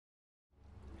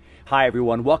Hi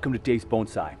everyone, welcome to Dave's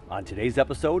Bonsai. On today's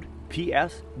episode,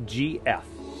 PSGF.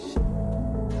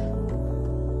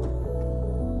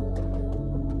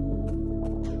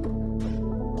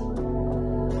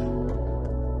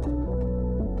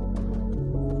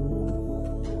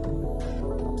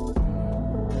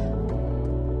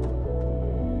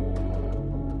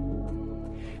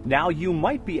 Now you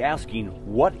might be asking,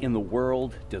 what in the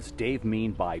world does Dave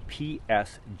mean by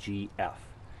PSGF?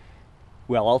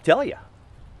 Well, I'll tell you.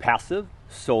 Passive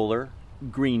Solar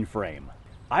Green Frame.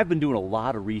 I've been doing a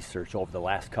lot of research over the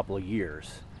last couple of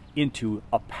years into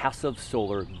a passive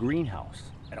solar greenhouse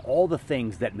and all the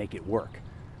things that make it work.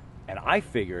 And I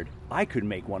figured I could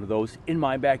make one of those in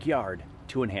my backyard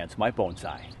to enhance my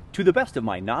bonsai. To the best of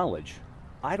my knowledge,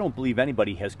 I don't believe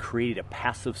anybody has created a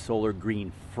passive solar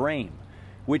green frame,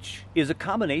 which is a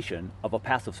combination of a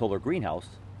passive solar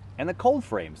greenhouse and the cold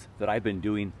frames that I've been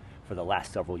doing for the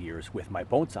last several years with my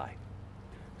bonsai.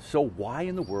 So why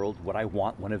in the world would I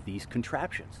want one of these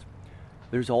contraptions?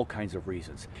 There's all kinds of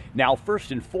reasons. Now,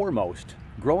 first and foremost,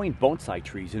 growing bonsai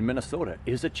trees in Minnesota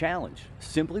is a challenge,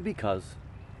 simply because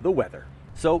the weather.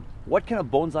 So what can a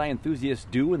bonsai enthusiast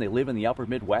do when they live in the upper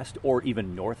Midwest or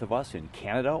even north of us in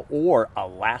Canada or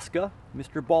Alaska,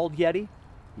 Mr. Bald Yeti?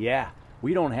 Yeah,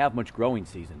 we don't have much growing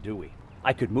season, do we?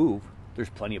 I could move. There's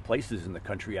plenty of places in the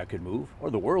country I could move, or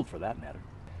the world for that matter.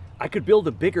 I could build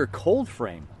a bigger cold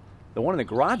frame. The one in the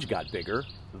garage got bigger.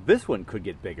 This one could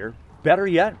get bigger. Better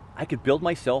yet, I could build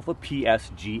myself a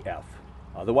PSGF,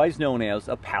 otherwise known as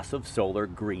a passive solar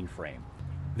green frame.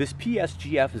 This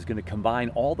PSGF is going to combine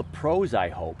all the pros, I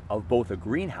hope, of both a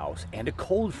greenhouse and a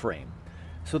cold frame.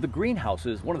 So the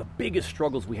greenhouses, one of the biggest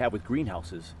struggles we have with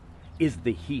greenhouses is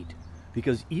the heat.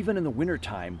 Because even in the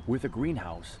wintertime with a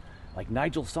greenhouse, like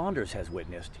Nigel Saunders has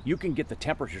witnessed, you can get the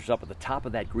temperatures up at the top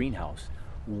of that greenhouse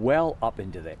well up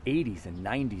into the 80s and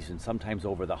 90s and sometimes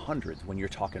over the hundreds when you're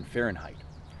talking Fahrenheit.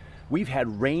 We've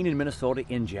had rain in Minnesota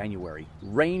in January,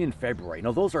 rain in February.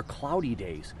 Now those are cloudy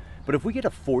days, but if we get a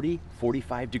 40,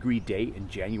 45 degree day in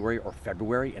January or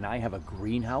February and I have a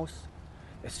greenhouse,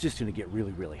 it's just going to get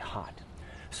really, really hot.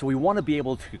 So we want to be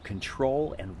able to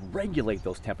control and regulate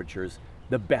those temperatures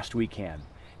the best we can.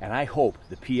 And I hope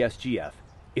the PSGF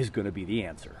is going to be the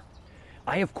answer.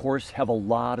 I, of course, have a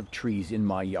lot of trees in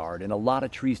my yard and a lot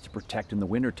of trees to protect in the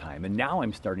wintertime. And now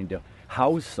I'm starting to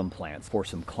house some plants for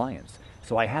some clients.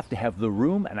 So I have to have the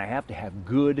room and I have to have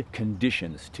good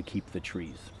conditions to keep the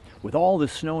trees. With all the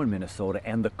snow in Minnesota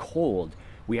and the cold,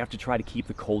 we have to try to keep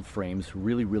the cold frames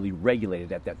really, really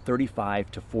regulated at that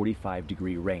 35 to 45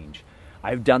 degree range.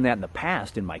 I've done that in the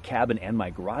past in my cabin and my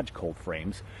garage cold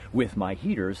frames with my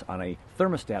heaters on a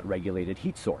thermostat regulated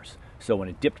heat source. So when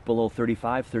it dipped below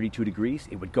 35, 32 degrees,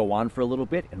 it would go on for a little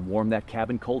bit and warm that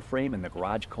cabin cold frame and the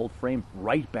garage cold frame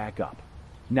right back up.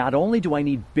 Not only do I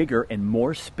need bigger and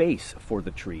more space for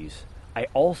the trees, I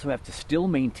also have to still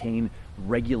maintain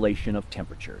regulation of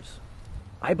temperatures.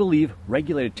 I believe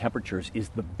regulated temperatures is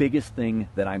the biggest thing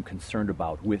that I'm concerned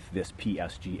about with this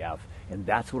PSGF, and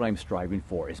that's what I'm striving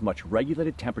for, as much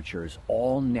regulated temperatures,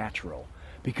 all natural,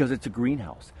 because it's a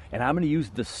greenhouse, and I'm going to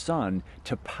use the sun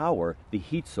to power the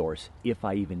heat source if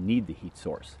I even need the heat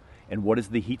source. And what is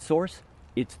the heat source?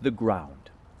 It's the ground.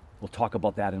 We'll talk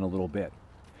about that in a little bit.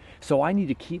 So I need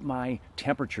to keep my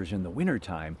temperatures in the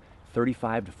wintertime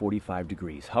 35 to 45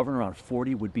 degrees. Hovering around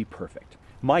 40 would be perfect.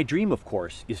 My dream, of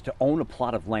course, is to own a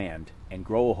plot of land and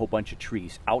grow a whole bunch of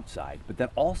trees outside, but then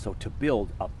also to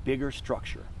build a bigger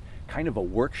structure, kind of a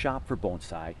workshop for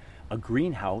bonsai, a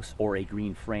greenhouse or a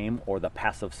green frame or the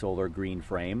passive solar green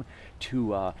frame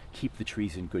to keep the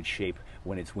trees in good shape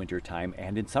when it's wintertime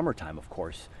and in summertime, of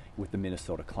course, with the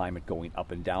Minnesota climate going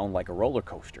up and down like a roller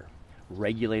coaster.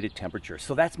 Regulated temperature.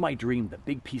 So that's my dream, the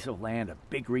big piece of land, a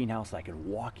big greenhouse I can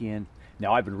walk in.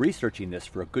 Now I've been researching this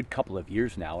for a good couple of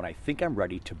years now, and I think I'm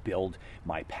ready to build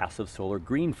my passive solar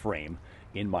green frame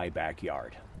in my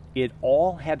backyard. It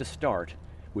all had to start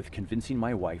with convincing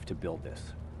my wife to build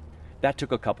this. That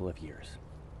took a couple of years.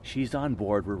 She's on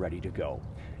board, we're ready to go,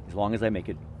 as long as I make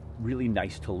it really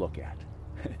nice to look at.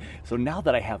 So now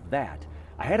that I have that,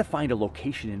 I had to find a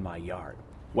location in my yard.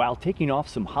 While taking off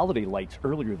some holiday lights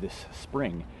earlier this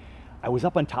spring, I was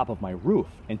up on top of my roof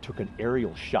and took an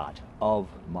aerial shot of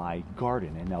my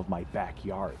garden and of my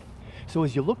backyard. So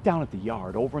as you look down at the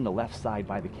yard, over on the left side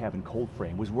by the cabin cold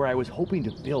frame was where I was hoping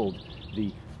to build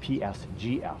the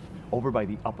PSGF, over by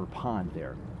the upper pond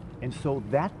there. And so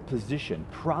that position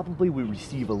probably would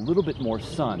receive a little bit more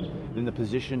sun than the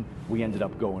position we ended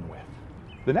up going with.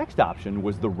 The next option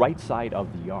was the right side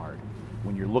of the yard,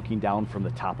 when you're looking down from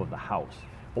the top of the house,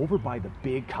 over by the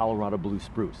big Colorado blue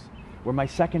spruce, where my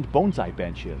second bonsai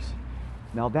bench is.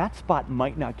 Now that spot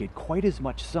might not get quite as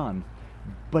much sun,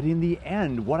 but in the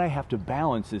end, what I have to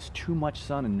balance is too much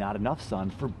sun and not enough sun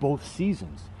for both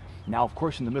seasons. Now, of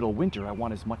course, in the middle of winter, I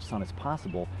want as much sun as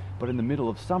possible, but in the middle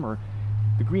of summer,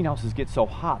 the greenhouses get so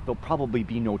hot, there'll probably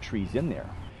be no trees in there.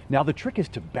 Now, the trick is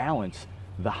to balance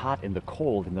the hot and the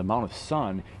cold and the amount of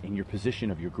sun in your position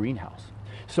of your greenhouse.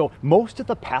 So most of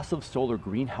the passive solar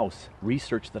greenhouse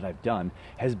research that I've done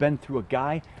has been through a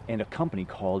guy and a company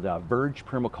called Verge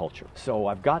Permaculture. So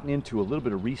I've gotten into a little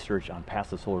bit of research on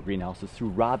passive solar greenhouses through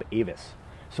Rob Avis.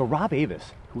 So Rob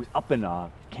Avis, who's up in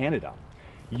Canada,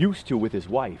 used to, with his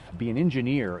wife, be an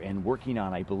engineer and working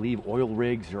on, I believe, oil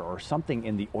rigs or something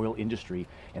in the oil industry,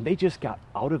 and they just got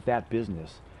out of that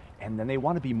business. And then they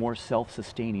want to be more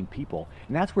self-sustaining people.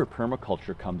 And that's where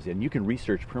permaculture comes in. You can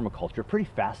research permaculture, pretty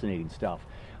fascinating stuff.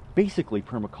 Basically,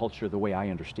 permaculture, the way I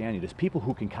understand it, is people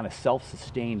who can kind of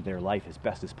self-sustain their life as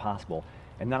best as possible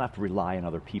and not have to rely on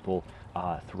other people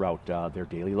throughout their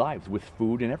daily lives with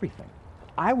food and everything.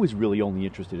 I was really only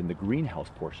interested in the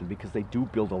greenhouse portion because they do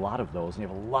build a lot of those and they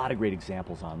have a lot of great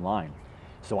examples online.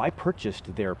 So I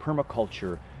purchased their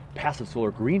permaculture passive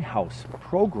solar greenhouse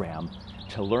program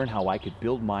to learn how I could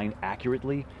build mine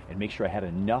accurately and make sure I had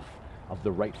enough of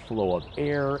the right flow of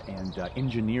air and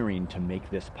engineering to make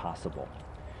this possible.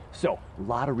 So, a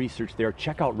lot of research there.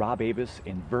 Check out Rob Avis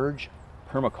and Verge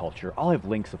Permaculture. I'll have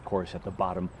links, of course, at the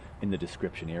bottom in the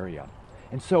description area.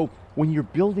 And so, when you're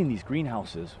building these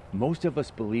greenhouses, most of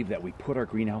us believe that we put our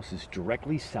greenhouses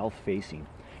directly south-facing.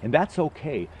 And that's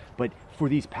okay, but for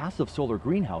these passive solar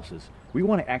greenhouses, we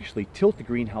want to actually tilt the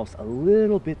greenhouse a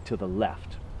little bit to the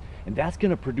left. And that's going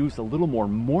to produce a little more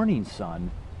morning sun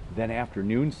than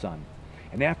afternoon sun.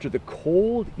 And after the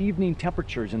cold evening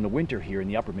temperatures in the winter here in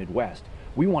the upper Midwest,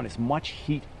 we want as much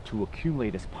heat to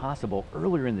accumulate as possible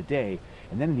earlier in the day.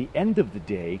 And then in the end of the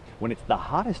day, when it's the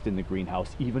hottest in the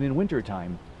greenhouse, even in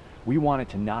wintertime, we want it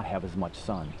to not have as much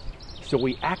sun. So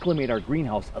we acclimate our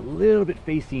greenhouse a little bit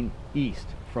facing east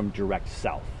from direct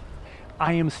south.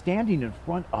 I am standing in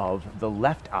front of the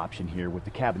left option here with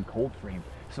the cabin cold frame.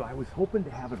 So I was hoping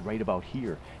to have it right about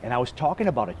here. And I was talking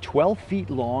about a 12 feet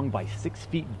long by 6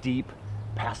 feet deep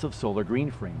passive solar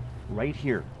green frame right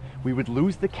here. We would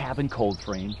lose the cabin cold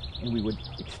frame and we would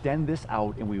extend this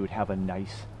out and we would have a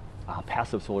nice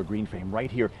passive solar green frame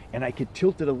right here. And I could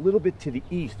tilt it a little bit to the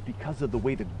east because of the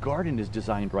way the garden is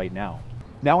designed right now.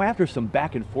 Now, after some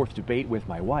back and forth debate with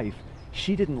my wife,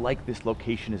 she didn't like this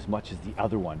location as much as the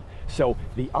other one. So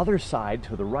the other side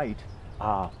to the right,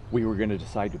 we were going to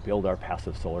decide to build our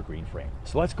passive solar green frame.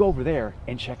 So let's go over there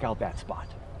and check out that spot.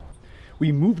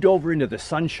 We moved over into the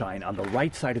sunshine on the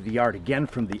right side of the yard, again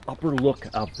from the upper look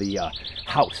of the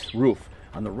house roof.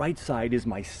 On the right side is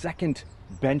my second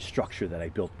bench structure that I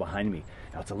built behind me.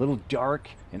 Now it's a little dark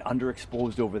and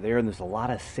underexposed over there, and there's a lot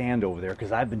of sand over there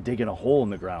because I've been digging a hole in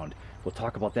the ground. We'll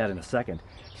talk about that in a second.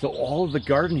 So all of the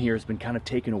garden here has been kind of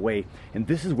taken away, and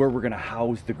this is where we're going to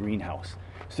house the greenhouse.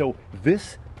 So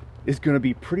this is going to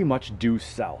be pretty much due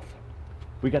south.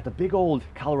 We got the big old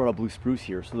Colorado blue spruce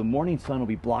here, so the morning sun will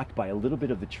be blocked by a little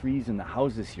bit of the trees and the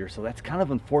houses here, so that's kind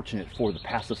of unfortunate for the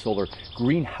passive solar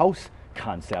greenhouse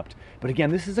concept. But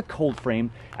again, this is a cold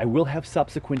frame. I will have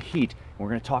subsequent heat, and we're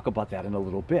going to talk about that in a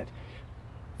little bit.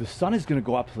 The sun is going to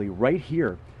go up right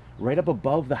here, right up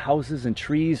above the houses and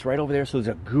trees right over there, so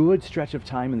there's a good stretch of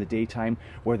time in the daytime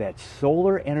where that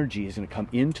solar energy is going to come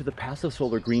into the passive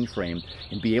solar green frame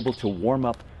and be able to warm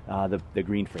up the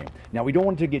green frame. Now, we don't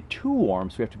want it to get too warm,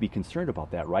 so we have to be concerned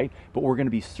about that, right? But we're going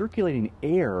to be circulating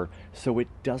air so it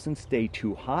doesn't stay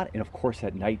too hot, and of course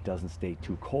at night doesn't stay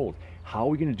too cold. How are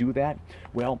we going to do that?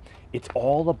 Well, it's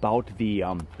all about the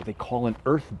what they call an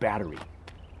earth battery.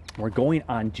 We're going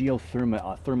on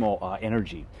geothermal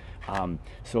energy.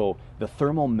 So the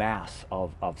thermal mass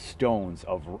of stones,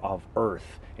 of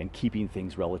earth, and keeping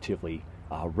things relatively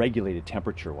regulated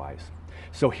temperature-wise.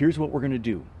 So here's what we're going to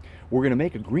do. We're going to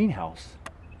make a greenhouse,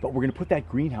 but we're going to put that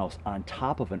greenhouse on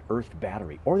top of an earth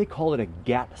battery, or they call it a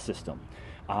GAT system.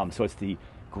 So it's the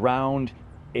ground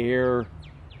air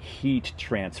heat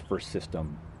transfer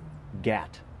system,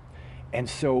 GAT. And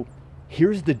so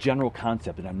here's the general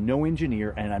concept, and I'm no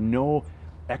engineer and I'm no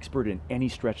expert in any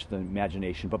stretch of the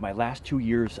imagination, but my last 2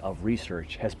 years of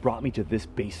research has brought me to this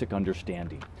basic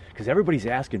understanding. Because everybody's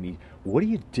asking me, what are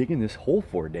you digging this hole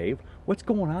for, Dave? What's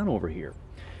going on over here?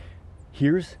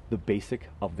 Here's the basic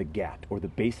of the GAT, or the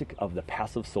basic of the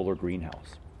passive solar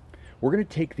greenhouse. We're going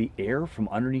to take the air from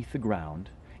underneath the ground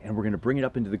and we're going to bring it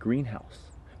up into the greenhouse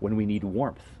when we need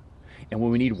warmth. And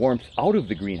when we need warmth out of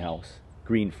the greenhouse,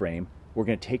 green frame, we're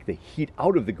going to take the heat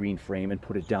out of the green frame and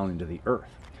put it down into the earth.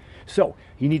 So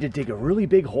you need to dig a really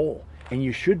big hole. and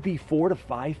you should be 4 to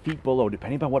 5 feet below,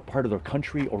 depending upon what part of the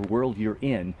country or world you're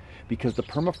in, because the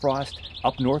permafrost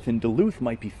up north in Duluth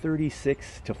might be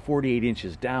 36 to 48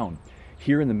 inches down.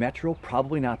 Here in the metro,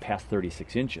 probably not past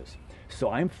 36 inches.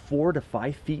 So I'm 4 to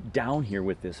 5 feet down here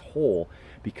with this hole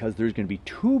because there's going to be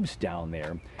tubes down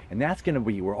there, and that's going to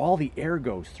be where all the air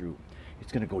goes through.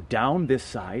 It's going to go down this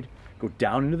side, go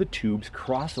down into the tubes,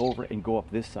 cross over, and go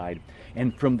up this side.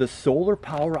 And from the solar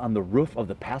power on the roof of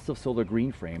the passive solar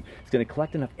green frame, it's going to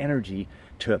collect enough energy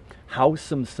to house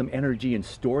some energy and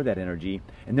store that energy.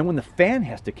 And then when the fan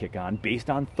has to kick on, based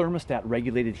on thermostat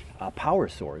regulated power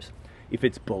source, if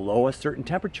it's below a certain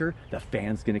temperature, the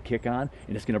fan's going to kick on,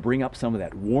 and it's going to bring up some of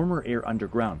that warmer air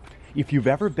underground. If you've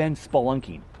ever been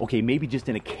spelunking, okay, maybe just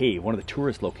in a cave, one of the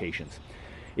tourist locations,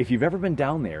 if you've ever been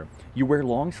down there, you wear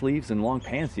long sleeves and long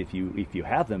pants if you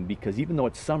have them, because even though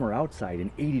it's summer outside and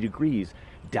 80 degrees,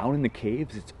 down in the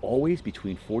caves, it's always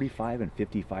between 45 and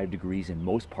 55 degrees in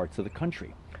most parts of the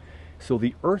country. So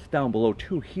the earth down below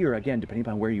too, here, again, depending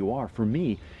upon where you are, for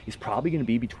me, is probably going to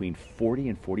be between 40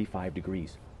 and 45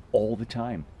 degrees all the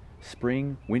time.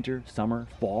 Spring, winter, summer,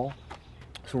 fall.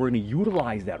 So we're going to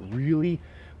utilize that really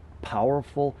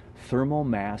powerful thermal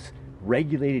mass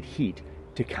regulated heat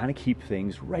to kind of keep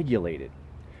things regulated.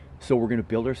 So we're going to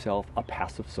build ourselves a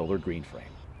passive solar green frame.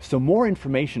 So more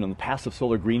information on the passive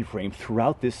solar green frame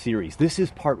throughout this series. This is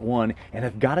part 1, and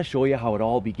I've got to show you how it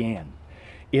all began.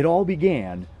 It all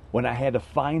began when I had to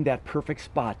find that perfect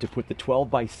spot to put the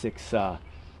 12x6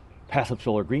 passive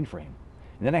solar green frame.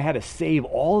 And then I had to save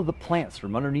all of the plants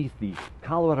from underneath the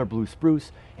Colorado blue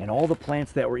spruce and all the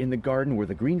plants that were in the garden where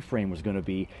the green frame was going to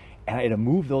be. And I had to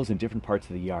move those in different parts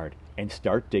of the yard and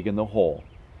start digging the hole.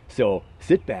 So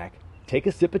sit back, take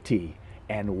a sip of tea,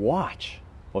 and watch.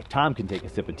 Well, Tom can take a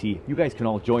sip of tea. You guys can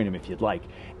all join him if you'd like.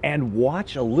 And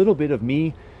watch a little bit of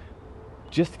me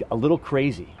just a little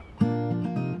crazy.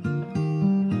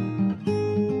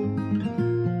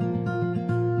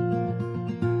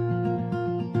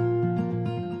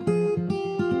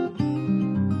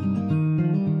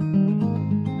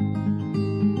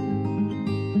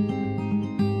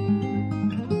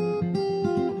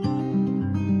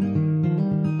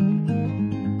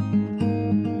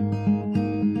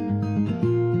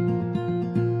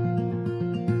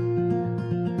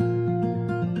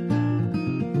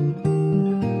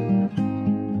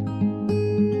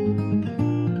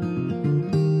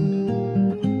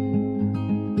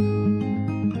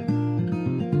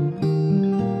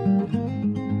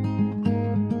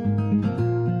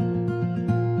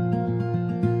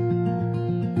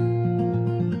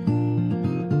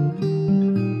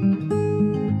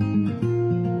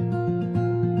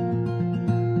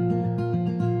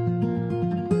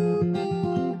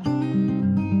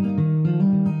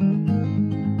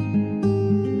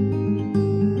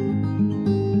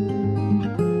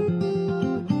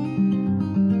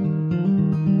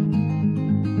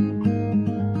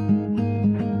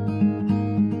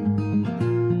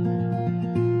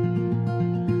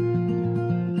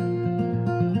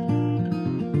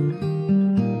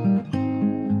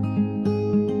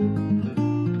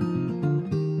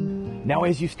 Now,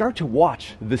 as you start to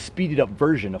watch the speeded up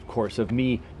version, of course, of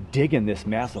me digging this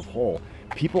massive hole,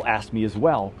 people ask me as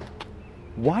well,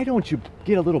 why don't you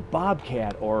get a little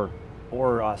bobcat or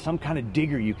some kind of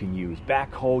digger you can use,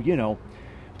 backhoe, you know.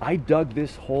 I dug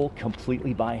this hole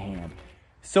completely by hand.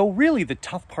 So really the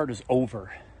tough part is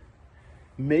over.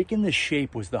 Making the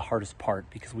shape was the hardest part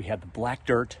because we had the black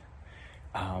dirt,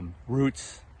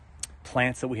 roots,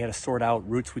 plants that we had to sort out,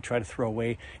 roots we tried to throw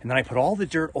away, and then I put all the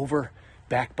dirt over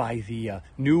back by the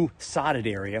new sodded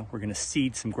area. We're going to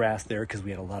seed some grass there because we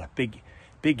had a lot of big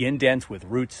indents with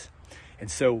roots. And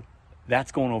so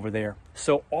that's going over there.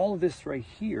 So all of this right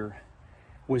here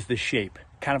was the shape,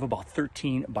 kind of about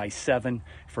 13 by 7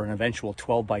 for an eventual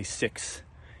 12 by 6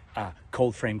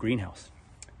 cold frame greenhouse,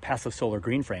 passive solar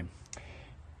green frame.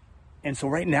 And so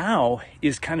right now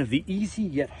is kind of the easy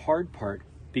yet hard part,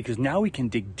 because now we can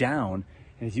dig down.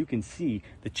 And as you can see,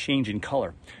 the change in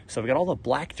color. So I've got all the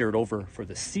black dirt over for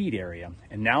the seed area,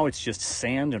 and now it's just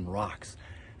sand and rocks.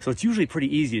 So it's usually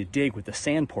pretty easy to dig with the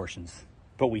sand portions,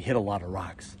 but we hit a lot of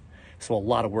rocks. So a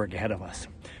lot of work ahead of us.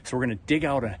 So we're gonna dig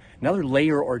out another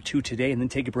layer or two today and then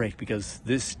take a break, because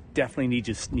this definitely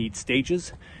needs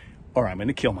stages, or I'm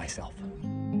gonna kill myself.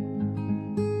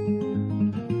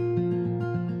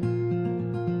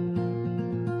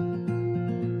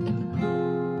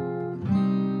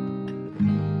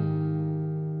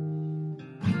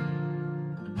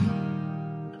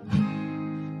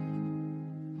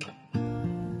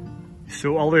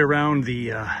 So all the way around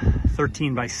the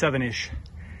 13 by 7-ish,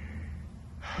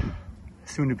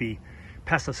 soon to be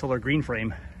passive solar green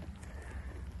frame,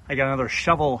 I got another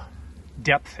shovel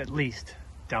depth at least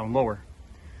down lower.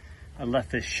 I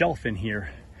left this shelf in here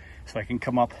so I can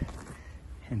come up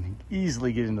and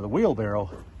easily get into the wheelbarrow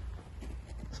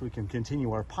so we can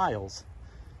continue our piles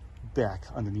back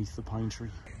underneath the pine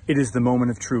tree. It is the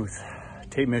moment of truth.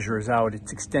 Tape measure is out.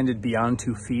 It's extended beyond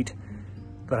 2 feet,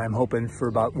 but I'm hoping for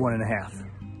about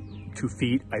 1.5. 2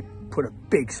 feet, I put a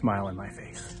big smile on my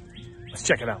face. Let's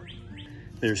check it out.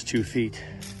 There's 2 feet.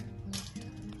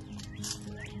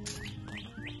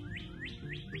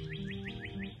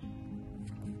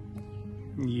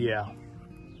 Yeah,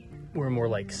 we're more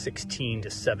like 16 to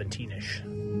 17-ish.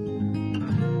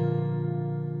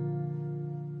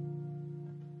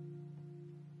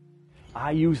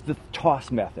 I used the toss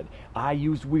method. I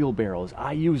used wheelbarrows.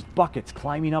 I used buckets,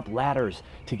 climbing up ladders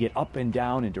to get up and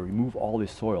down and to remove all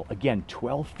this soil. Again,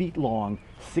 12 feet long,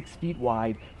 6 feet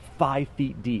wide, 5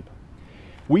 feet deep.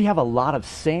 We have a lot of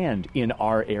sand in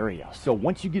our area. So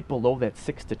once you get below that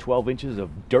 6 to 12 inches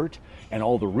of dirt and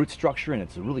all the root structure and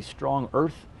it's a really strong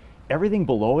earth, everything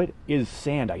below it is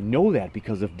sand. I know that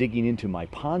because of digging into my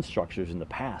pond structures in the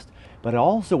past. But I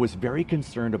also was very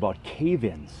concerned about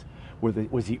cave-ins.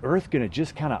 Was the earth going to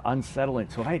just kind of unsettle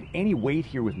it? So if I had any weight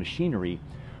here with machinery,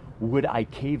 would I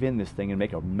cave in this thing and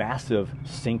make a massive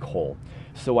sinkhole?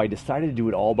 So I decided to do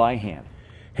it all by hand.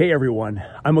 Hey everyone,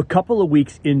 I'm a couple of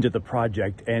weeks into the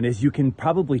project, and as you can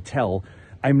probably tell,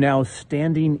 I'm now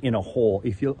standing in a hole.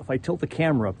 If I tilt the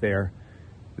camera up there,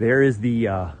 there is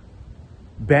the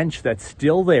bench that's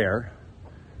still there.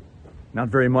 Not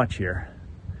very much here.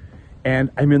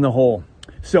 And I'm in the hole.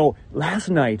 So last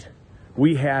night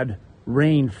we had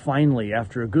rain finally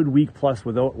after a good week plus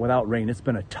without rain. It's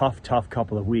been a tough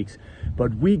couple of weeks,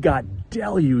 but we got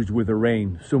deluged with the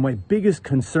rain. So my biggest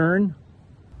concern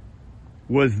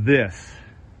was this.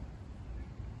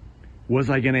 Was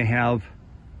I gonna have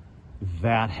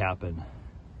that happen?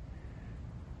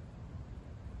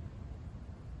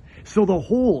 So the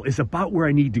hole is about where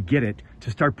I need to get it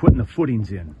to start putting the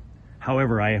footings in.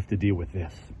 However, I have to deal with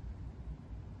this.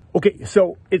 Okay,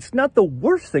 so it's not the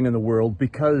worst thing in the world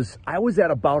because I was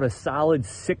at about a solid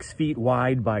 6 feet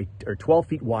wide or 12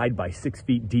 feet wide by 6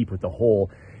 feet deep with the hole.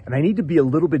 And I need to be a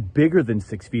little bit bigger than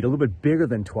 6 feet, a little bit bigger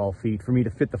than 12 feet for me to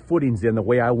fit the footings in the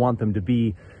way I want them to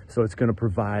be. So it's gonna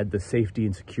provide the safety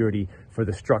and security for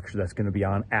the structure that's gonna be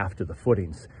on after the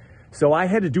footings. So I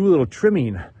had to do a little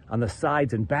trimming on the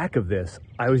sides and back of this.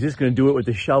 I was just gonna do it with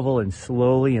the shovel and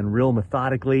slowly and real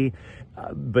methodically,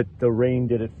 but the rain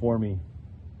did it for me.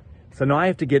 So now I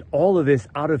have to get all of this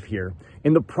out of here.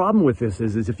 And the problem with this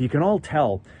is if you can all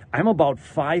tell, I'm about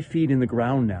 5 feet in the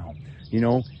ground now,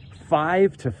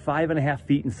 5 to 5.5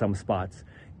 feet in some spots.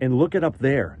 And look it up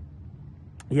there.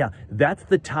 Yeah, that's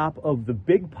the top of the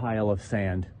big pile of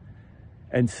sand.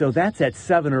 And so that's at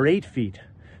 7 or 8 feet.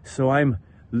 So I'm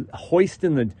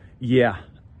hoisting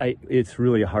it's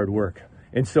really hard work.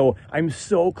 And so I'm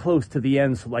so close to the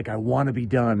end, so like I want to be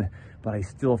done, but I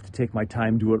still have to take my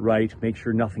time, do it right, make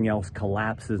sure nothing else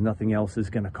collapses, nothing else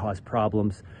is going to cause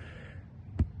problems.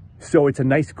 So it's a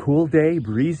nice cool day,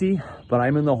 breezy, but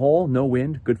I'm in the hole, no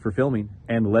wind, good for filming.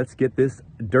 And let's get this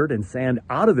dirt and sand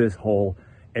out of this hole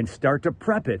and start to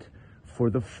prep it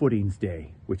for the footings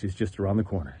day, which is just around the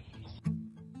corner.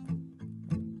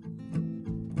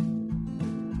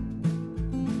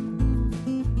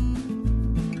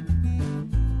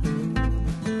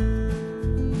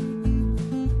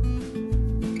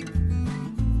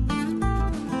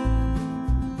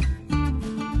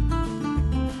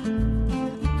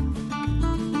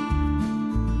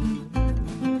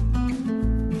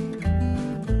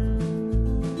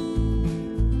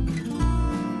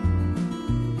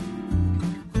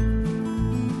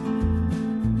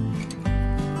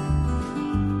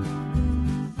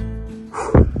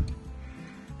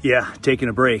 Yeah, taking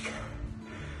a break.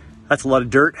 That's a lot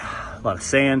of dirt, a lot of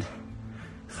sand,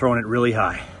 throwing it really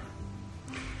high.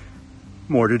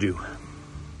 More to do.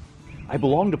 I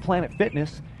belong to Planet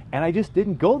Fitness, and I just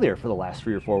didn't go there for the last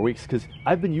 3 or 4 weeks because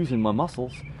I've been using my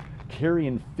muscles,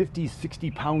 carrying 50,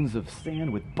 60 pounds of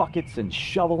sand with buckets and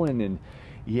shoveling and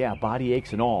body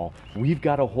aches and all. We've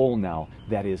got a hole now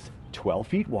that is 12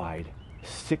 feet wide,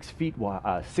 6 feet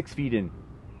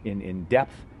in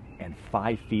depth, and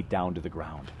 5 feet down to the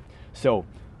ground. So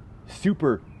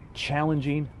super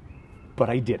challenging, but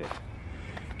I did it.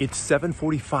 It's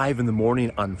 7:45 in the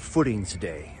morning on footings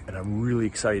day, and I'm really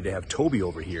excited to have Toby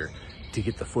over here to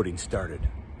get the footing started.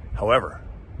 However,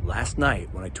 last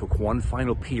night when I took one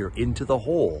final peer into the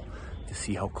hole to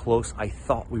see how close I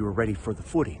thought we were ready for the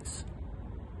footings,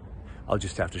 I'll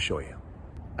just have to show you.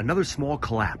 Another small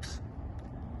collapse.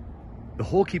 The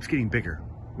hole keeps getting bigger,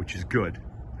 which is good.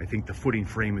 I think the footing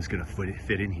frame is going to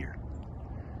fit in here.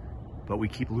 But we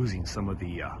keep losing some of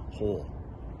the hole.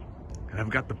 And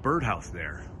I've got the birdhouse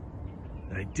there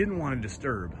that I didn't want to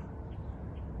disturb.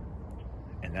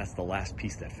 And that's the last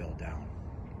piece that fell down.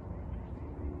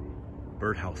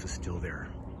 Birdhouse is still there.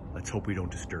 Let's hope we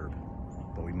don't disturb.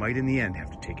 But we might in the end have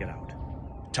to take it out.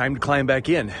 Time to climb back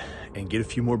in and get a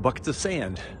few more buckets of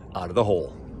sand out of the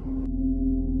hole.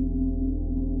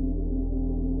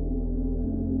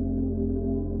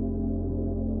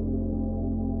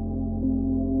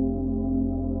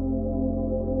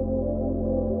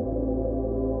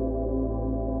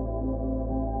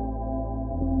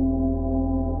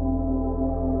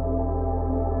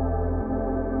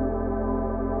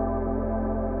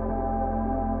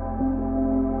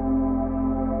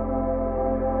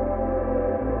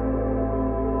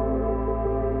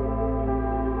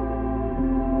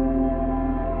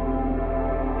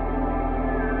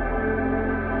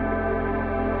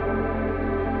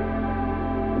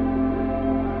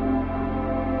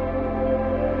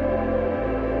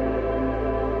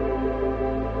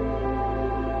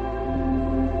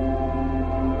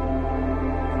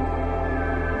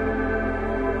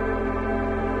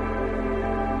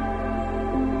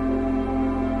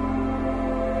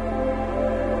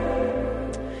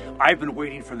 I've been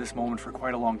waiting for this moment for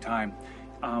quite a long time.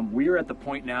 We are at the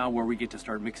point now where we get to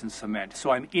start mixing cement.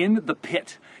 So I'm in the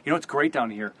pit. You know, it's great down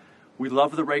here. We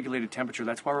love the regulated temperature.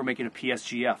 That's why we're making a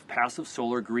PSGF, passive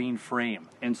solar green frame.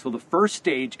 And so the first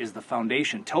stage is the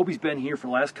foundation. Toby's been here for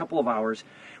the last couple of hours.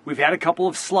 We've had a couple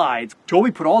of slides.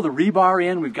 Toby put all the rebar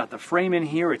in. We've got the frame in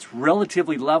here. It's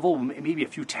relatively level, maybe a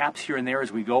few taps here and there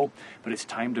as we go, but it's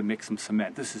time to mix some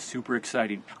cement. This is super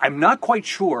exciting. I'm not quite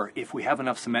sure if we have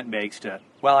enough cement bags to,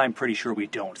 well, I'm pretty sure we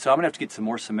don't. So I'm gonna have to get some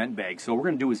more cement bags. So we're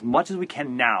gonna do as much as we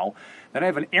can now. Then I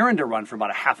have an errand to run for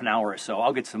about a half an hour or so.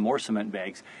 I'll get some more cement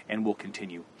bags and we'll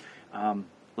continue.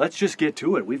 Let's just get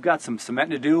to it. We've got some cement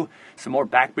to do, some more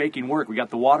back-baking work. We got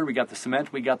the water, we got the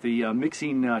cement, we got the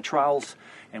mixing trowels,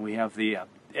 and we have the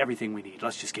everything we need.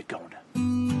 Let's just get going.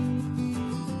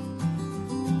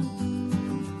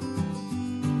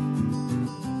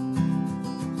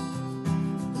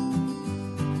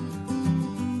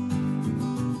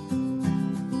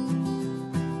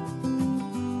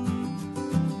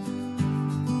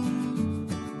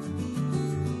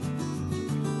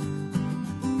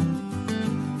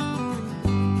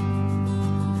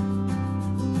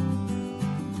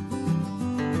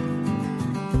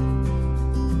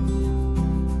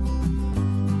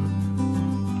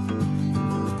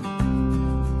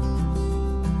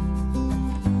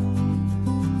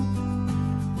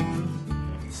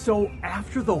 So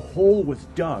after the hole was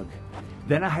dug,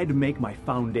 then I had to make my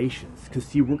foundations. Because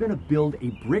see, we're going to build a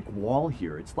brick wall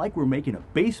here. It's like we're making a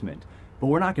basement, but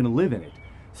we're not going to live in it.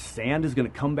 Sand is going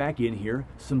to come back in here,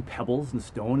 some pebbles and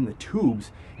stone and the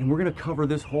tubes, and we're going to cover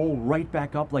this hole right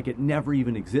back up like it never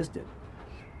even existed.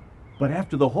 But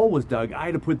after the hole was dug, I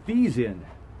had to put these in.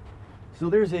 So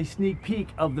there's a sneak peek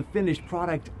of the finished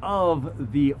product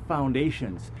of the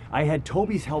foundations. I had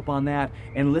Toby's help on that,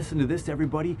 and listen to this,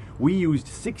 everybody. We used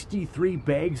 63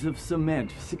 bags of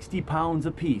cement, 60 pounds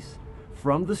a piece,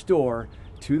 from the store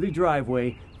to the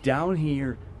driveway, down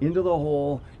here, into the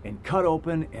hole, and cut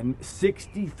open, and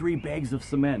 63 bags of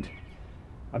cement.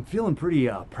 I'm feeling pretty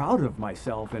proud of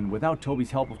myself, and without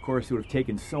Toby's help, of course, it would have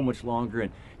taken so much longer,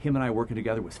 and him and I working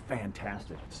together was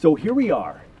fantastic. So here we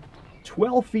are.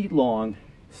 12 feet long,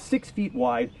 6 feet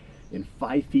wide, and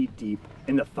 5 feet deep,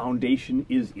 and the foundation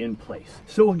is in place.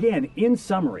 So again, in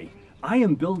summary, I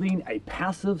am building a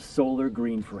passive solar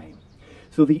green frame.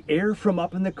 So the air from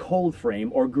up in the cold frame,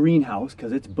 or greenhouse,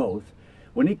 because it's both,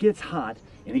 when it gets hot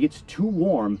and it gets too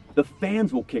warm, the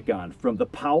fans will kick on from the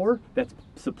power that's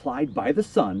supplied by the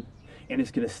sun, and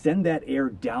it's going to send that air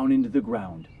down into the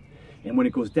ground. And when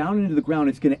it goes down into the ground,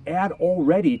 it's going to add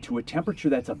already to a temperature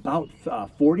that's about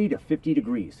 40 to 50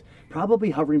 degrees,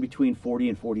 probably hovering between 40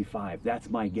 and 45. That's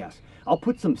my guess. I'll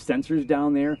put some sensors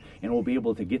down there, and we'll be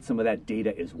able to get some of that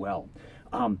data as well.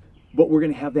 But we're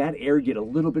going to have that air get a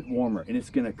little bit warmer, and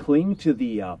it's going to cling to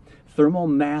the thermal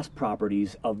mass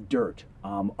properties of dirt,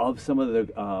 of some of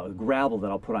the gravel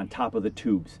that I'll put on top of the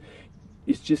tubes.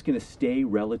 It's just going to stay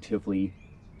relatively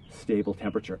stable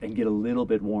temperature and get a little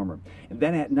bit warmer. And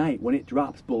then at night, when it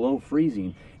drops below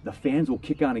freezing, the fans will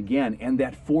kick on again, and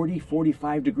that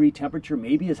 40-45 degree temperature,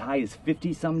 maybe as high as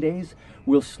 50 some days,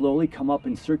 will slowly come up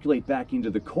and circulate back into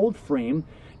the cold frame,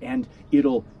 and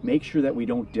it'll make sure that we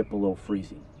don't dip below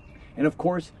freezing. And of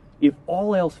course, if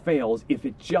all else fails, if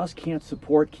it just can't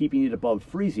support keeping it above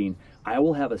freezing, I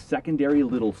will have a secondary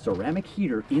little ceramic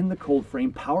heater in the cold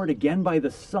frame, powered again by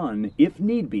the sun if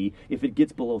need be. If it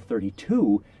gets below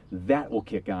 32, that will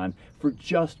kick on for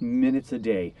just minutes a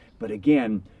day. But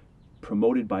again,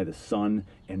 promoted by the sun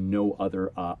and no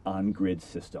other on-grid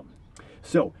system.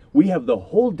 So we have the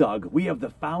hole dug, we have the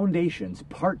foundations.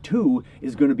 Part 2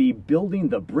 is going to be building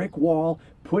the brick wall,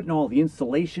 putting all the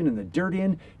insulation and the dirt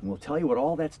in, and we'll tell you what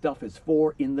all that stuff is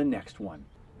for in the next one.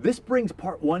 This brings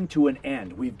part 1 to an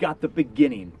end. We've got the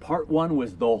beginning. Part 1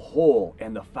 was the hole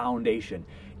and the foundation,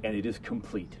 and it is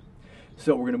complete.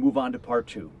 So we're going to move on to part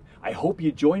 2. I hope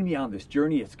you join me on this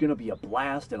journey. It's going to be a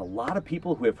blast, and a lot of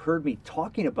people who have heard me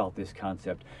talking about this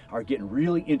concept are getting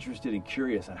really interested and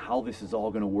curious on how this is all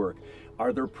going to work.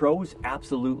 Are there pros?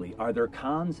 Absolutely. Are there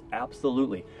cons?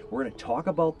 Absolutely. We're going to talk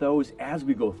about those as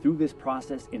we go through this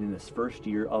process and in this first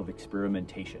year of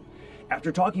experimentation.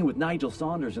 After talking with Nigel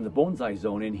Saunders in the Bonsai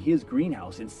Zone in his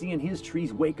greenhouse and seeing his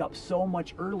trees wake up so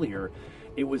much earlier,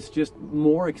 it was just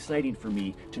more exciting for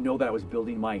me to know that I was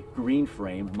building my green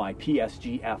frame, my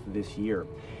PSGF this year.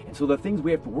 And so the things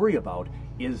we have to worry about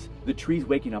is the trees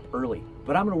waking up early.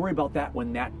 But I'm going to worry about that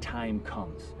when that time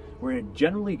comes. We're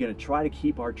generally going to try to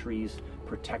keep our trees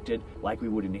protected like we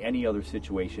would in any other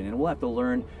situation, and we'll have to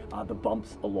learn the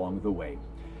bumps along the way.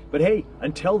 But hey,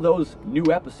 until those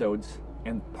new episodes,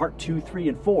 and part 2, 3,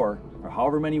 and 4, or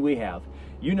however many we have,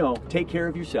 you know, take care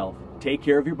of yourself, take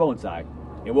care of your bonsai,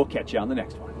 and we'll catch you on the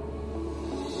next one.